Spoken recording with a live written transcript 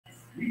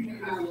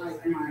Hey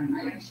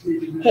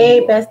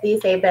besties,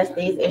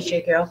 it's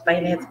your girl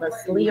Finance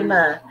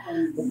Muslima.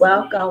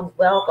 Welcome,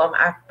 welcome.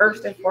 I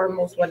first and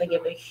foremost want to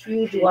give a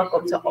huge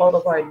welcome to all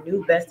of our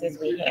new besties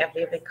we have.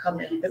 They've been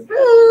coming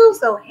through.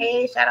 So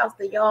hey, shout outs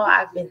to y'all.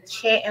 I've been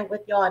chatting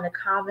with y'all in the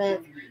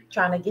comments,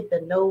 trying to get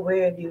to know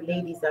where you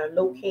ladies are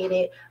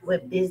located,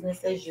 what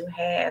businesses you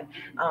have.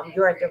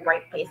 You're at the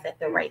right place at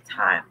the right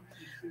time.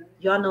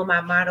 Y'all know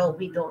my motto,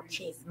 we don't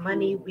chase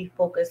money, we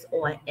focus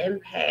on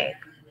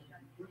impact.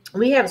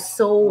 We have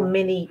so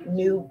many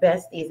new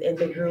besties in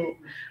the group.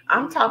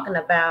 I'm talking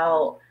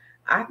about,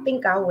 I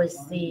think I was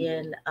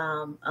seeing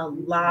a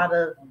lot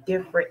of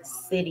different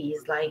cities,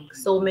 like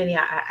so many.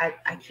 I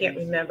can't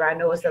remember. I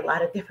know it's a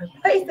lot of different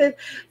places.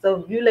 So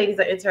if you ladies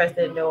are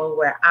interested in knowing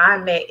where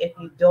I'm at, if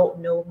you don't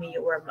know me,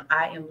 where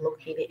I am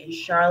located in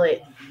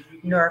Charlotte,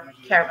 North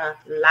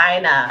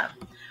Carolina.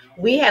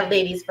 We have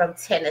ladies from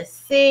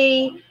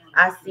Tennessee.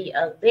 I see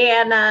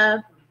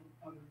Atlanta.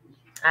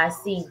 I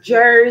see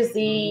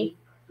Jersey,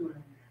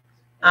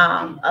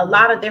 a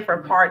lot of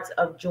different parts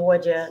of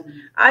Georgia.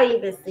 I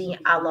even see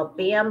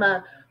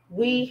Alabama.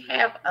 We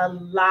have a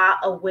lot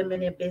of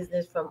women in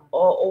business from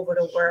all over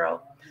the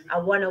world. I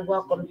want to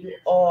welcome you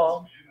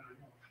all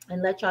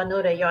and let y'all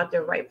know that you're at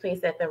the right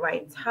place at the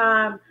right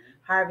time.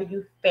 However,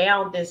 you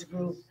found this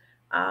group.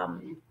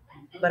 Um,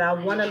 but I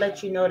want to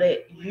let you know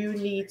that you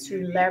need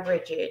to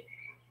leverage it.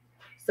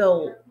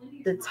 So,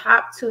 the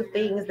top two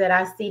things that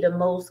I see the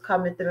most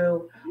coming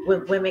through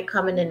with women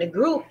coming in the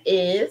group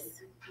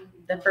is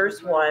the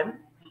first one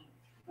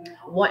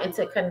wanting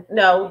to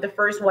no, the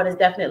first one is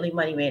definitely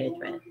money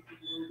management.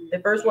 The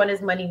first one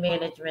is money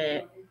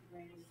management,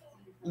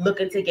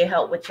 looking to get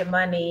help with your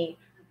money.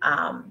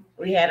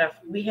 We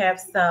have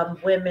some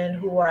women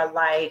who are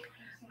like,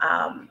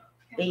 um,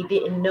 they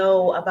didn't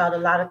know about a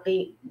lot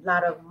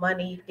of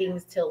money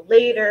things till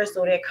later,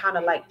 so they're kind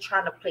of like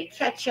trying to play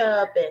catch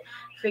up and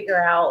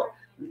figure out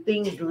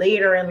things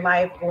later in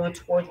life, going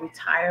towards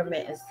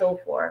retirement and so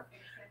forth.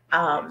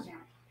 Um,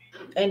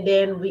 and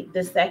then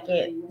the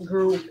second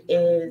group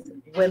is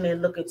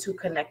women looking to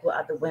connect with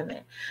other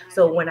women.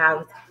 So when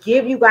I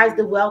give you guys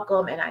the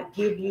welcome and I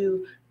give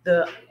you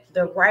the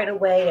right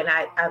away and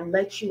I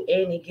let you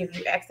in and give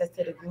you access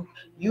to the group,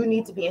 you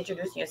need to be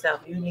introducing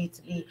yourself. You need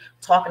to be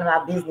talking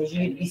about business. You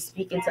need to be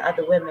speaking to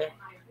other women.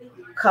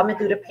 Coming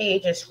through the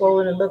page and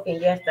scrolling and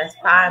looking, yes, that's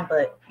fine,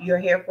 but you're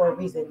here for a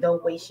reason.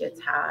 Don't waste your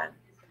time.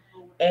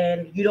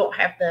 And you don't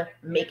have to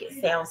make it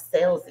sound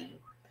salesy.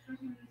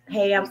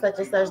 Hey, I'm such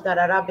and such, da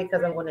da da,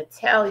 because I'm going to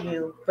tell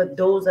you, for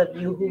those of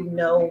you who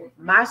know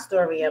my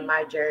story and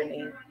my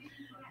journey,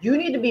 you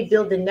need to be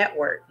building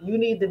network. You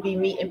need to be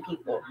meeting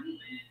people.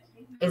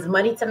 It's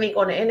money to make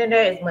on the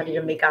internet, it's money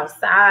to make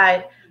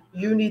outside.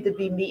 You need to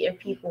be meeting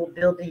people,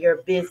 building your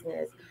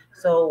business.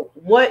 So,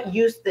 what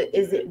use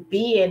is it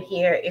being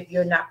here if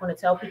you're not going to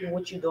tell people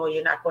what you're doing?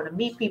 You're not going to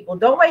meet people.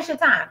 Don't waste your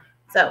time.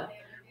 So,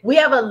 we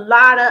have a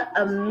lot of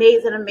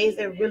amazing,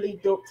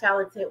 really dope,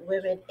 talented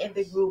women in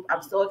the group.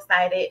 I'm so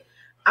excited.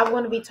 I'm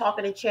going to be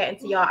talking and chatting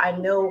to y'all. I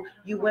know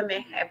you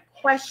women have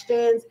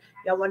questions.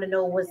 Y'all want to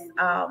know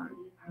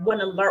want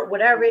to learn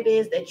whatever it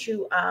is that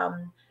you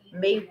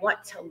may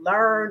want to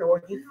learn,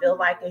 or you feel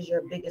like is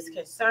your biggest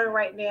concern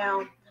right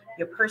now,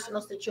 your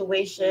personal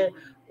situation,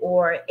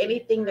 or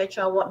anything that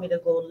y'all want me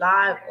to go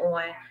live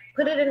on.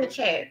 Put it in the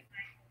chat,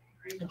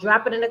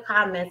 drop it in the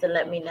comments, and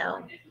let me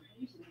know.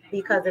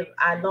 Because if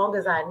as long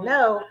as I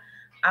know,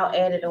 I'll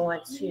add it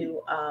on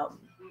to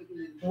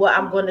what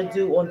I'm going to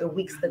do on the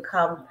weeks to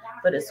come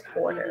for this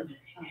quarter.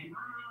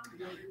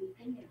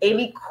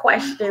 Any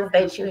questions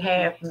that you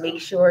have, make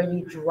sure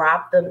you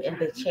drop them in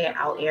the chat.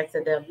 I'll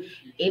answer them.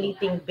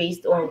 Anything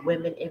based on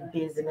women in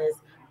business,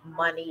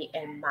 money,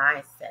 and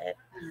mindset.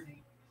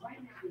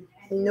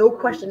 No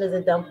question is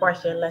a dumb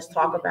question. Let's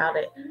talk about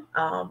it.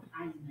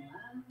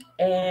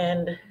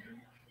 And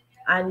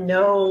I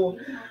know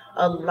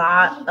a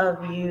lot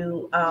of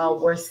you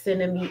were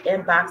sending me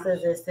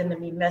inboxes and sending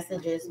me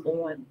messages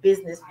on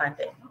business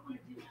funding.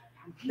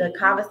 The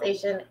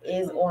conversation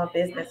is on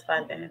business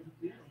funding,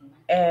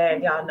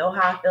 and y'all know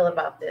how I feel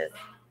about this.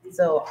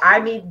 So I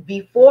need,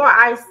 before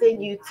I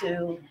send you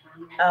to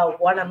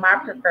one of my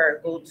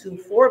preferred go-to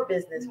for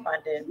business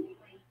funding,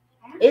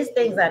 it's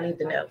things I need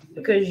to know,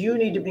 because you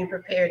need to be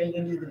prepared and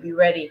you need to be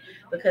ready,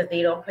 because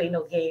they don't play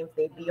no games.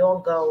 They be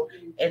on go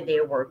and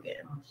they're working.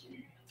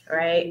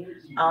 Right?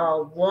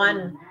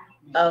 One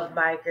of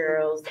my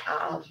girls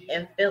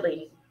in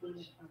Philly,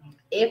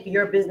 if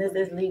your business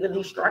is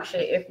legally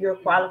structured, if you're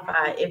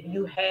qualified, if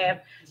you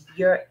have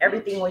your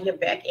everything on your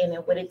back end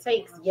and what it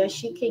takes, yes,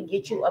 she can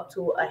get you up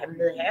to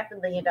 $500,000,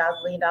 $1 million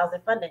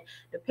in funding,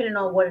 depending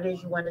on what it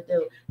is you want to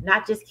do.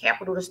 Not just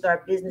capital to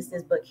start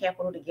businesses, but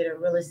capital to get in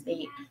real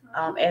estate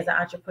as an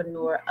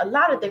entrepreneur. A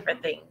lot of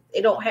different things.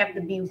 It don't have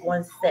to be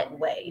one set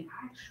way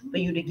for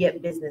you to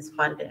get business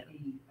funding.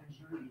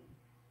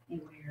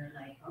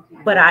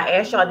 But I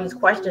ask y'all these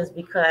questions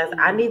because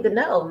I need to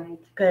know.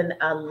 Can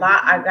a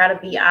lot, I gotta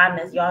be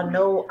honest. Y'all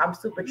know I'm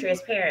super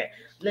transparent.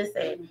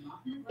 Listen,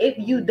 if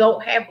you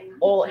don't have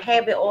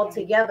it all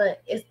together,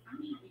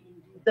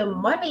 the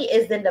money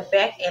is in the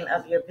back end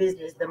of your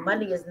business. The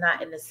money is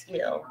not in the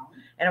skill.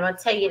 And I'm going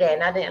to tell you that.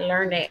 And I didn't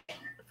learn that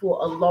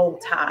for a long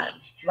time,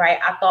 right?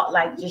 I thought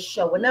like just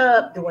showing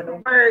up, doing the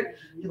work,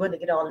 you're going to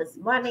get all this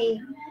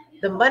money.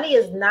 The money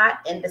is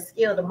not in the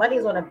skill. The money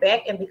is on the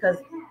back end because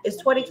it's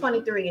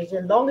 2023. As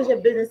long as your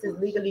business is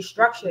legally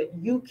structured,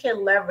 you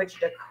can leverage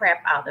the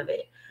crap out of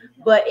it.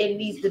 But it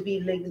needs to be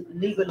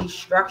legally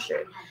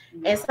structured.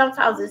 And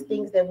sometimes it's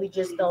things that we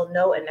just don't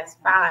know, and that's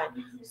fine.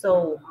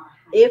 So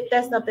if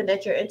that's something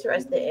that you're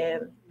interested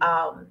in,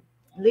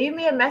 leave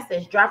me a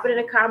message, drop it in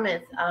the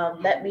comments,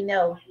 let me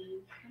know.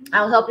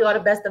 I'll help you all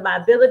the best of my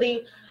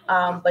ability,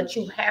 but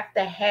you have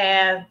to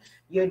have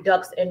your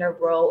ducks in a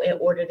row in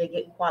order to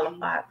get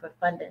qualified for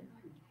funding.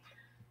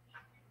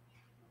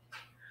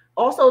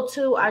 Also,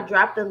 too, I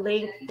dropped a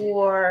link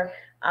for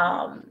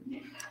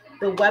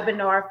the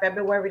webinar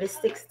February the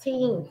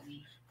 16th.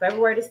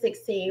 February the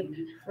 16th,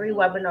 free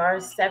webinar,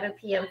 7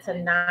 p.m.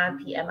 to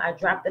 9 p.m. I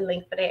dropped the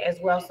link for that as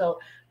well. So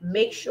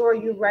make sure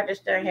you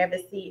register and have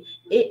a seat.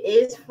 It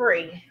is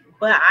free,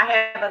 but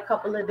I have a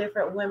couple of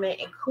different women,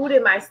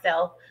 including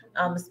myself,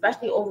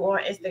 especially over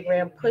on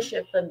Instagram,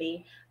 pushing for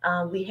me.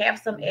 We have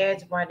some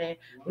ads running.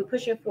 We're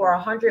pushing for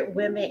 100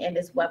 women in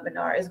this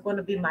webinar. It's going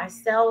to be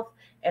myself,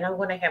 and I'm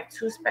going to have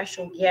 2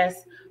 special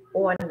guests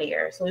on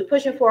there. So we're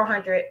pushing for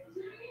 100.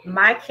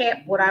 My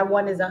cap, what I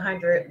want is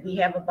 100. We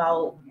have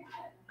about,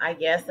 I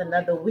guess,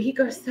 another week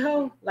or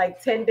so,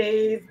 like 10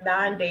 days,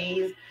 9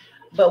 days,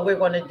 but we're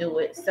going to do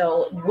it.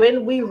 So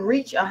when we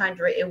reach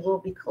 100, it will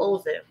be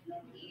closing.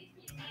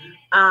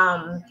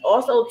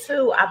 Also,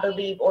 too, I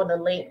believe on the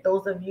link,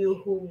 those of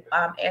you who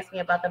asked me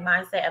about the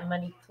Mindset and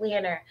Money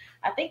Planner,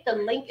 I think the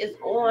link is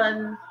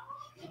on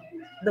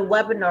the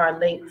webinar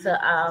link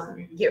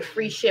to get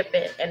free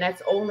shipping, and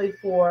that's only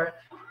for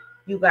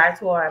you guys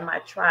who are in my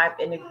tribe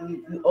and the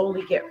group. You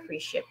only get free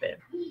shipping.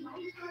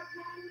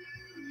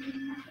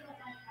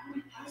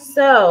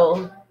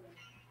 So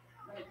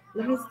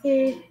let me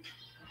see.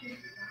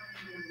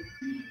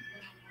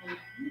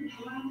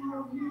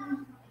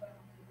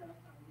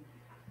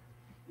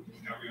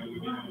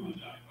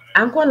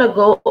 I'm going to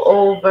go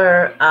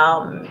over,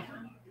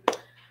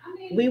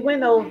 we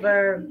went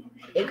over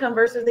income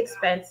versus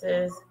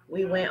expenses.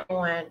 We went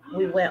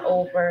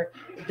over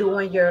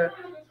doing your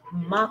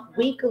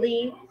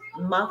weekly,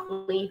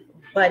 monthly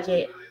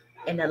budget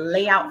and the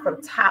layout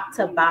from top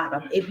to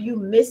bottom. If you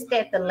missed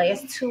that the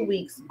last 2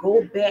 weeks,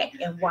 go back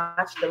and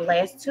watch the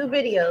last 2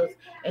 videos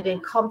and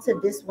then come to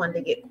this one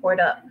to get caught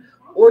up.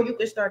 Or you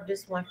can start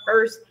this one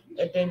first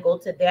and then go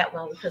to that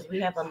one, because we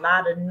have a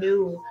lot of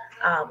new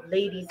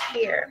ladies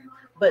here.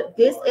 But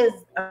this is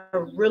a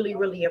really,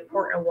 really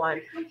important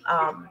one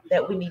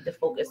that we need to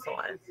focus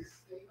on.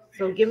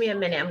 So give me a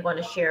minute. I'm going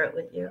to share it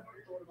with you.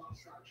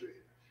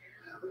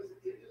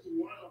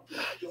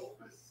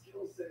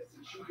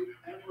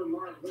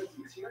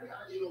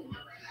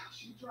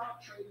 She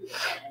dropped trading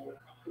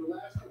for the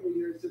last couple of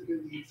years to be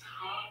the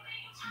top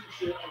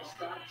teacher of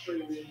stock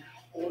trading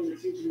on the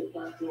teaching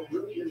platform,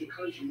 really in the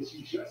country.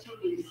 She just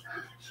released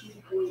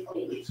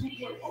 2.0. The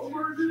 2.0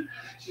 version,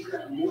 she's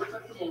got more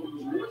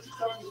testimonials, more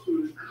successful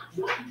students,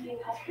 more people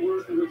who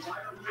are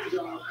retired from their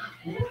job,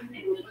 more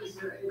people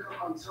replacing their income.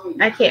 I'm telling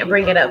you. I can't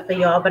bring it up for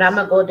y'all, but I'm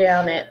gonna go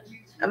down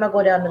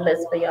the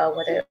list for y'all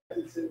with it.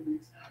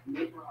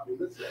 No problem.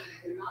 Listen,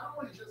 and not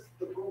only just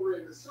the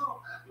program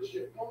itself, but she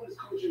had bonus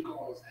coaching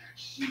calls.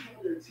 She's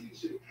on there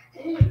teaching.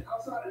 And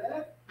outside of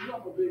that, you know,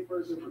 I'm a big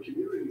person for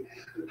community.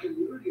 The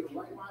community of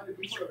like-minded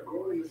people that are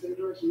going in the same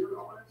direction you're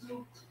going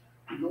into,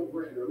 no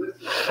brainer.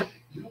 Listen.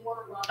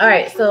 All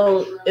right,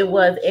 so it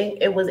was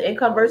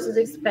income versus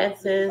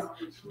expenses.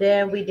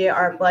 Then we did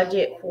our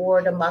budget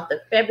for the month of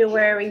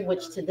February,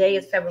 which today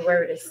is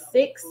February the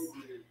 6th.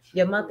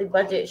 Your monthly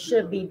budget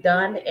should be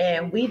done,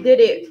 and we did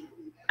it.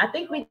 I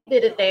think we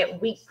did it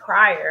that week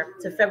prior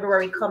to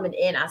February coming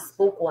in. I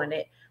spoke on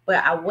it,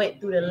 but I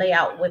went through the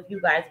layout with you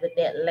guys with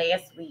that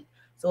last week.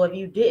 So if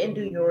you didn't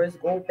do yours,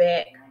 go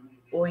back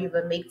or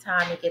even make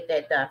time to get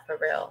that done for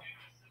real.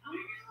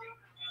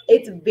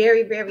 It's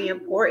very, very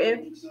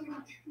important.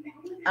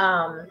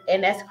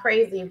 And that's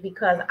crazy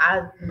because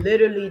I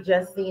literally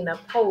just seen a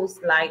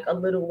post like a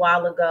little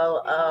while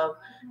ago of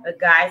a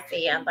guy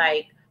saying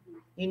like,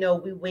 you know,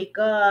 we wake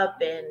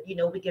up and, you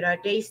know, we get our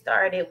day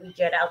started, we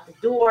get out the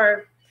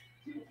door,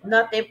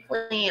 nothing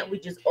planned, we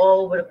just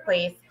all over the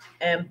place,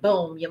 and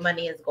boom, your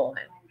money is gone.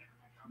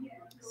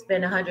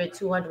 Spend $100,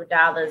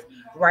 $200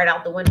 right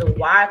out the window.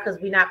 Why? Because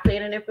we're not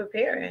planning and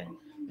preparing.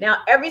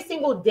 Now, every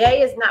single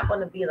day is not going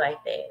to be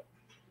like that.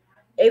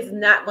 It's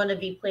not going to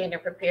be planned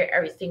and prepared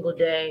every single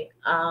day.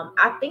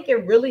 I think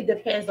it really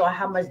depends on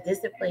how much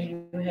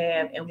discipline you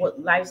have and what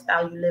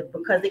lifestyle you live,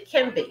 because it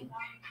can be.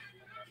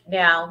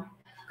 Now,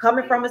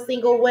 coming from a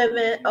single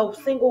woman,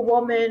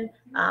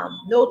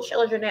 no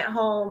children at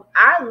home,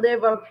 I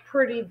live a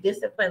pretty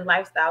disciplined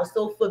lifestyle.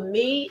 So for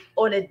me,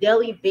 on a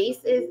daily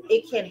basis,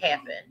 it can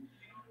happen.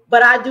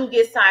 But I do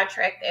get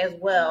sidetracked as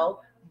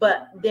well.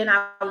 But then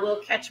I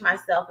will catch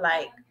myself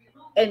like,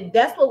 and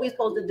that's what we're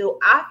supposed to do.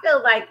 I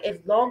feel like as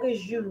long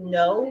as you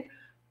know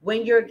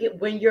when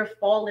you're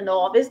falling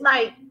off. It's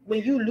like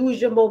when you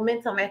lose your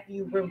momentum after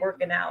you've been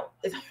working out.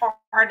 It's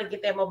hard to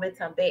get that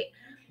momentum back.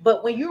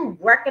 But when you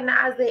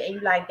recognize it and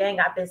you like, dang,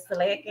 I've been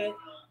slacking,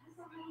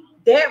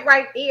 that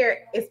right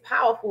there is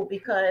powerful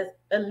because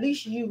at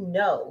least you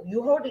know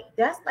you hold it.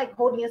 That's like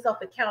holding yourself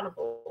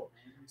accountable.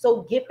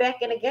 So get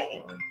back in the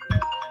game.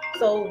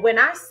 So when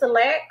I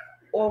slack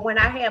or when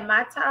I have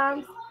my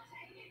times,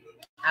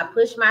 I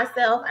push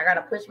myself. I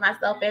gotta push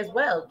myself as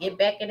well. Get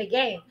back in the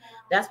game.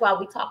 That's why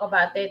we talk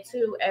about that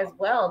too, as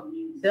well.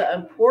 The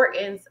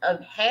importance of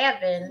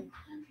having,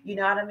 you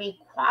know what I mean,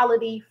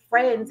 quality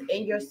friends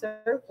in your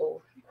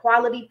circle,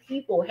 quality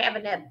people,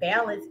 having that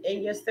balance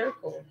in your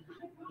circle.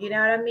 You know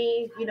what I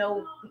mean? You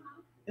know,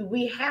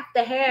 we have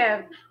to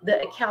have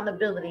the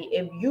accountability.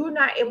 If you're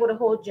not able to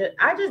hold your,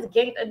 I just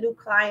gained a new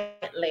client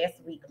last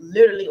week,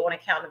 literally on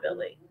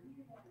accountability,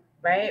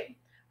 right?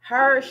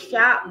 Her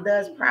shop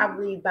does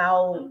probably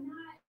about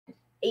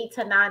 $8,000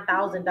 to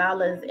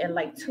 $9,000 in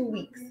like 2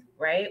 weeks,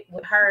 right?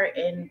 With her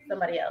and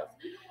somebody else.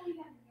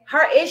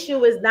 Her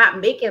issue is not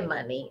making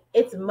money;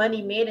 it's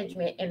money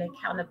management and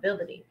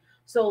accountability.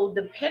 So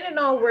depending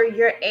on where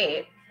you're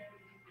at,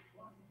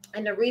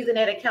 and the reason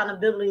that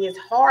accountability is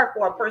hard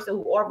for a person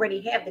who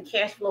already have the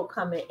cash flow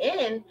coming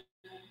in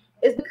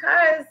is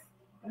because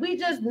we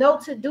just know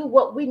to do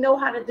what we know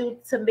how to do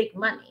to make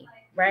money,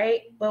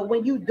 right? But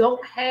when you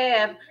don't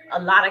have a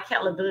lot of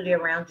accountability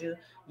around you,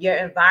 your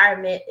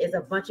environment is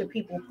a bunch of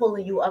people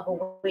pulling you other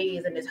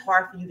ways, and it's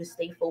hard for you to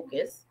stay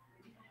focused.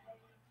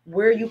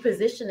 Where you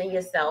positioning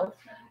yourself,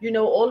 you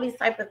know, all these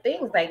type of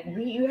things. Like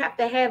you have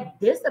to have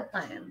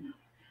discipline,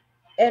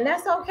 and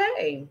that's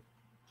okay.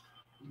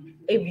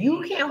 If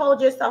you can't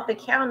hold yourself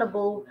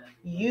accountable,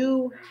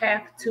 you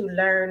have to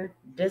learn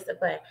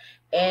discipline.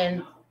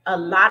 And a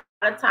lot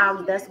of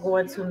times that's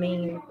going to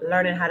mean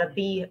learning how to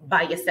be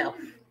by yourself.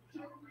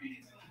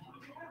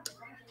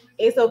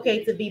 It's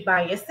okay to be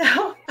by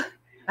yourself.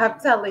 I'm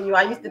telling you,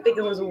 I used to think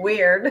it was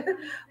weird,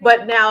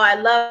 but now I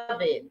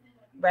love it,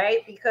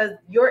 right? Because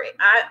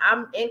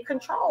I'm in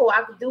control.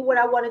 I can do what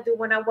I want to do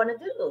when I want to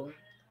do,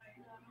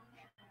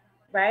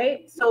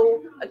 right?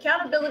 So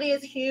accountability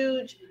is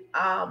huge.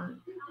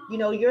 Um, you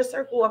know, your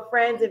circle of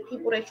friends and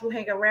people that you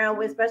hang around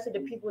with, especially the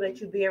people that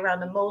you be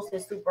around the most,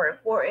 is super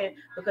important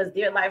because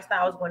their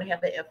lifestyle is going to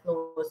have an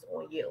influence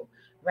on you,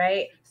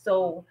 right?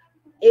 So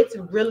it's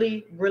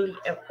really, really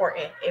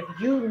important. If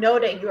you know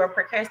that you're a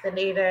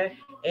procrastinator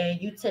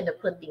and you tend to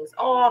put things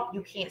off,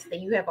 you can't stay,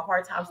 you have a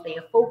hard time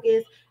staying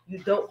focused, you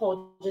don't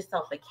hold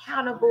yourself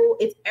accountable,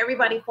 it's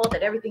everybody's fault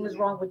that everything is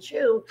wrong with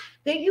you,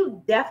 then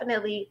you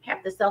definitely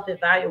have to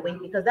self-evaluate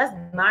because that's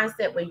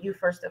mindset with you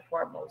first and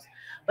foremost.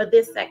 But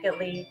then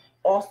secondly,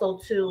 also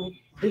too,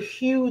 the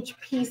huge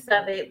piece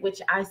of it,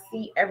 which I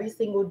see every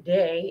single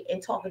day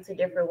in talking to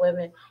different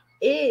women,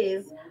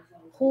 is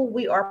who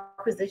we are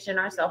positioning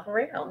ourselves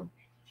around.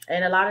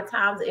 And a lot of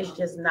times it's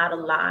just not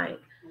aligned.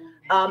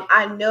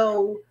 I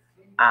know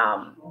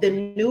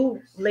the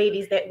new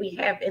ladies that we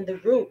have in the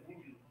group,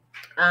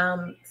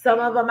 some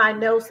of them I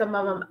know, some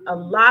of them, a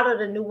lot of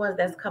the new ones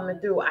that's coming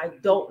through, I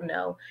don't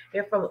know.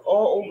 They're from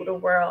all over the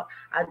world.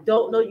 I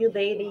don't know you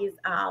ladies.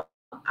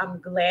 I'm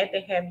glad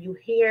to have you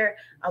here.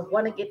 I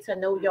want to get to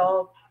know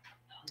y'all.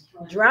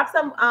 Drop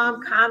some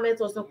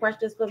comments or some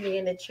questions for me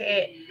in the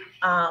chat.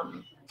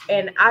 Um,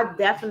 and I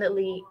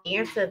definitely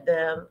answer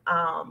them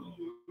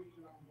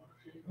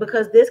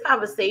because this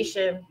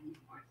conversation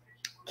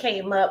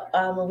came up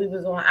when we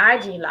was on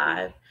IG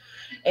Live,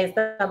 and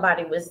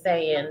somebody was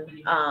saying,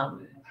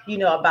 you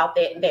know, about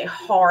that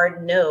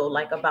hard no,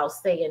 like about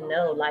saying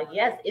no. Like,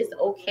 yes, it's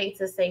okay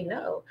to say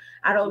no.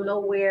 I don't know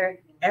where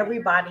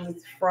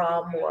everybody's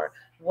from or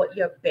what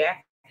your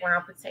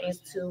background pertains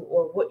to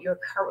or what you're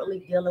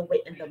currently dealing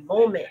with in the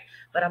moment,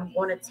 but I'm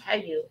going to tell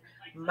you,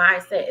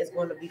 mindset is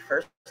going to be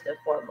first and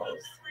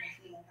foremost,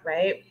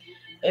 right?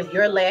 If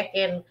you're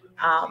lacking,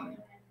 um,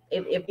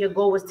 if your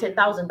goal was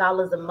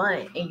 $10,000 a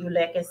month and you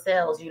lacking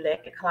sales, you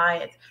lacking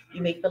clients, you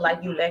may feel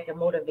like you lacking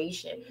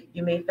motivation,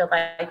 you may feel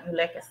like you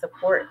lacking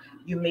support,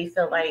 you may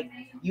feel like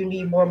you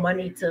need more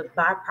money to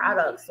buy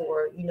products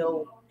or, you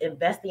know,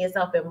 invest in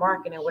yourself in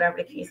marketing, whatever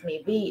the case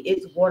may be,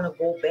 it's going to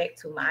go back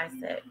to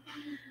mindset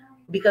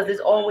because there's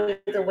always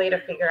a way to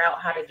figure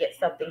out how to get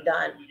something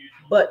done.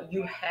 But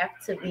you have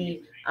to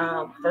be,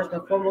 first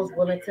and foremost,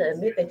 willing to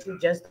admit that you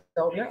just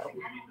don't know.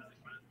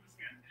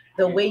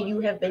 The way you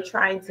have been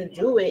trying to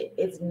do it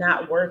is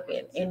not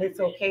working, and it's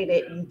okay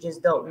that you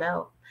just don't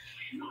know.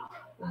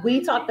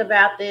 We talked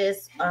about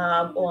this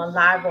on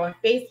live on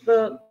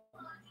Facebook.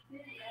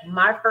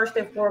 My first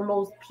and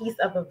foremost piece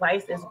of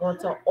advice is going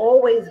to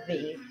always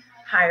be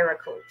hire a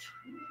coach.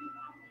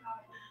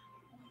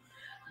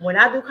 When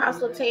I do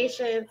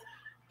consultations,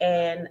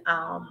 and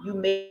you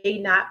may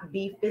not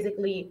be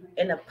physically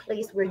in a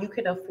place where you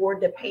can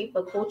afford to pay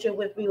for coaching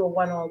with me or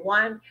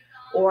one-on-one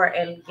or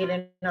and get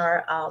in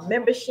our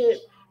membership,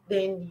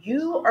 then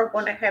you are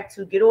going to have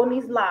to get on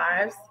these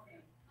lives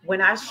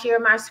when I share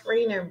my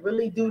screen and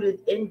really do the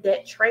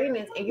in-depth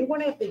trainings, and you're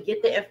going to have to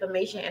get the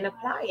information and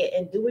apply it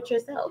and do it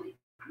yourself.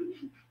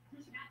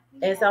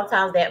 And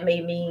sometimes that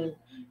may mean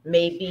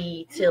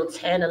maybe till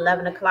 10,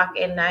 11 o'clock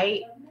at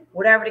night,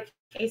 whatever the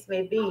case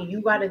may be,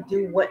 you got to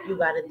do what you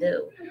got to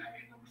do.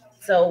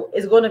 So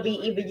it's going to be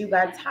either you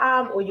got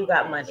time or you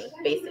got money,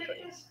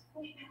 basically.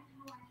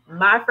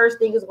 My first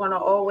thing is going to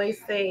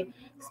always say,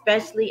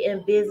 especially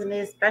in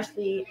business,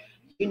 especially,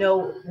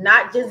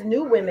 not just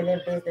new women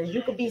in business.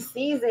 You could be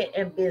seasoned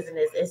in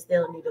business and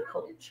still need a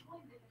coach.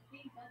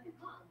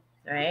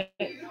 Right?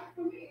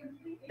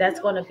 That's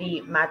going to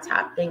be my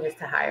top thing, is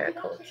to hire a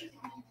coach.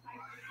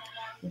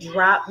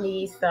 Drop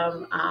me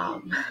some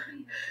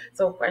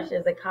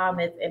questions and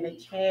comments in the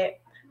chat.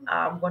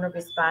 I'm going to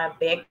respond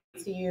back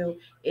to you.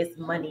 It's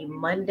Money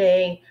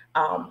Monday.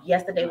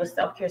 Yesterday was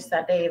Self Care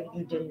Sunday. If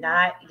you did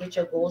not get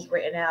your goals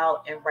written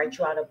out and write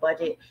you out a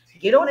budget,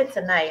 get on it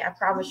tonight. I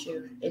promise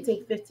you, it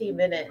takes 15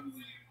 minutes.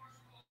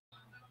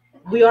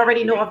 We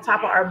already know off the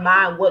top of our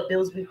mind what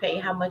bills we pay,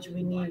 how much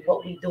we need,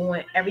 what we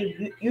doing.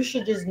 You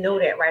should just know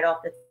that right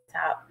off the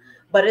top.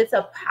 But it's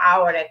a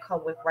power that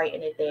comes with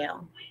writing it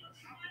down.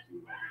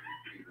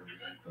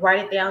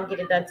 Write it down, get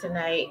it done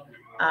tonight.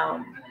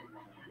 Um,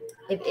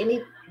 if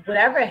any,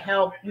 whatever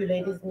help you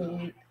ladies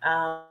need,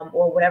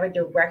 or whatever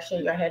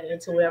direction you're headed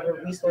into, whatever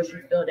resource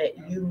you feel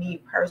that you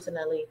need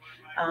personally,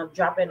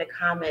 drop it in the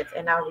comments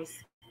and I'll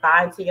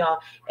respond to y'all.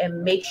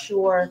 And make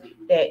sure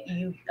that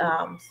you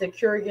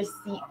secure your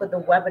seat for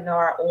the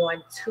webinar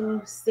on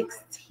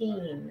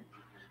 2/16.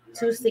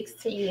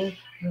 2/16.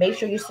 Make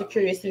sure you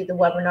secure your seat at the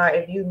webinar.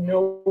 If you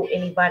know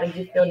anybody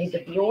you feel need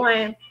to be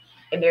on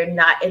and they're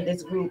not in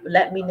this group,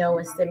 let me know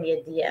and send me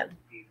a DM.